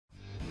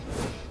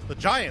The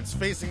Giants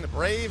facing the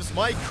Braves.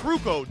 Mike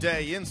Krukow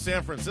Day in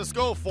San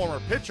Francisco. Former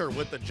pitcher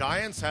with the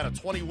Giants, had a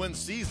 20-win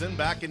season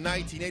back in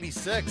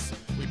 1986.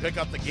 We pick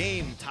up the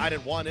game, tied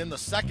at 1 in the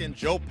second.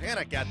 Joe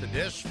Panik at the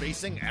dish,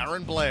 facing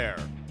Aaron Blair.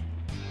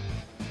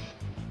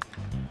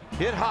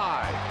 Hit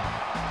high,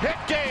 hit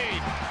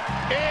deep,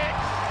 it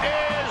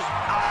is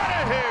out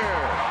of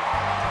here!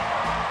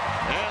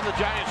 And the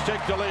Giants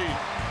take the lead.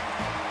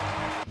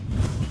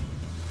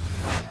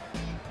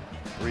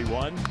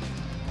 3-1.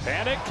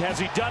 Panik, has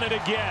he done it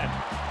again?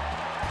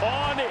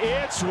 On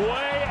its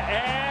way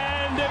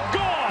and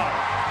gone!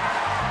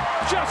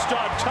 Just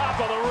on top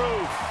of the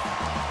roof.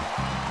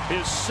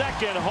 His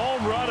second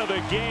home run of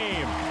the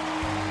game.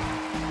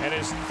 And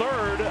his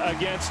third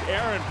against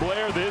Aaron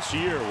Blair this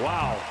year.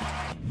 Wow.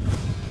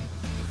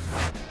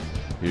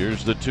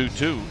 Here's the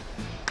 2-2.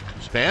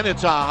 Span,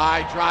 it's a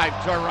high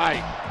drive to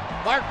right.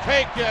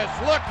 Markakis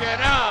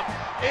looking up.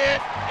 It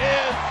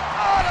is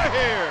out of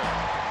here.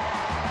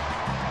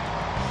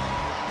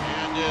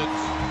 And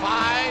it's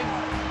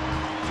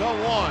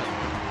 5-1.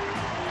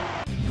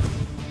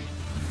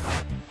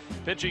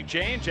 Pitching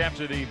change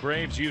after the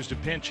Braves used a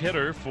pinch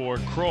hitter for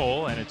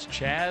Kroll, and it's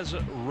Chaz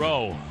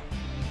Rowe.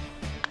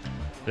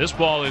 This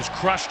ball is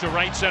crushed to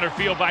right center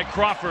field by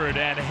Crawford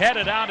and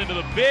headed out into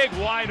the big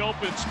wide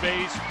open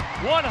space.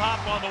 One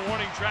hop on the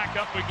warning track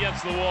up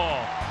against the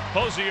wall.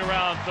 Posey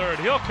around third.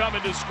 He'll come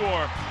in to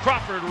score.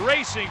 Crawford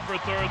racing for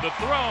third. The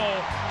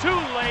throw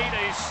too late.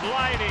 A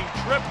sliding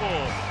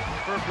triple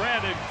for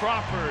Brandon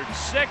Crawford.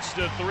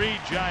 6-3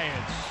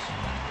 Giants.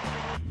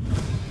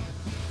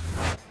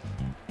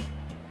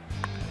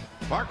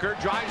 Parker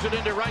drives it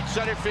into right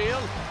center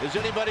field. Is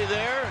anybody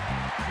there?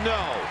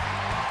 No.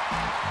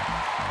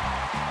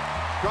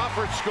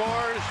 Crawford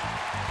scores.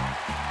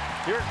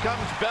 Here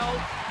comes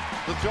Belt.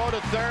 The throw to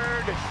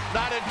third.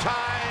 Not in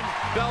time.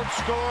 Belt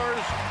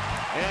scores.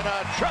 And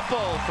a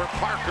triple for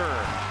Parker.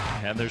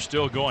 And they're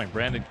still going.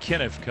 Brandon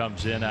Kinniff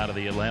comes in out of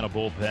the Atlanta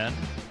bullpen.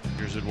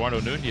 Here's Eduardo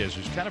Nunez,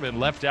 who's kind of been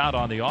left out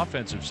on the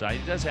offensive side.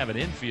 He does have an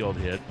infield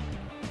hit.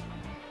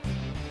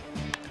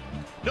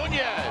 Nunez.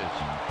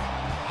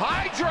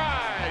 High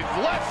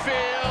drive. Left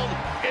field.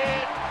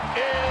 It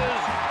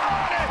is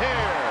out of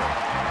here.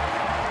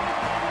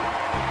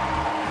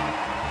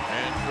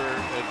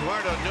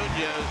 Eduardo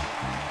Nunez,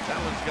 that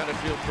one's got to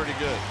feel pretty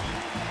good.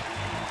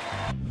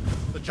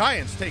 The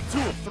Giants take 2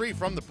 of 3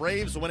 from the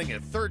Braves, winning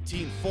at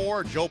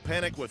 13-4. Joe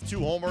Panik with 2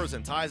 homers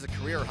and ties a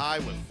career high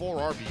with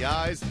 4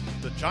 RBIs.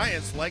 The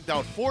Giants legged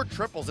out 4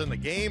 triples in the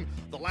game.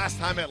 The last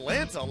time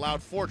Atlanta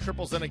allowed 4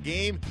 triples in a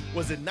game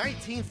was in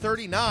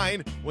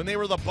 1939 when they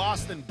were the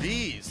Boston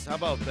Bees. How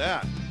about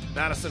that?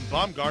 Madison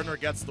Bumgarner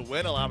gets the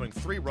win, allowing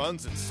 3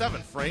 runs in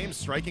 7 frames,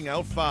 striking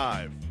out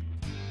 5.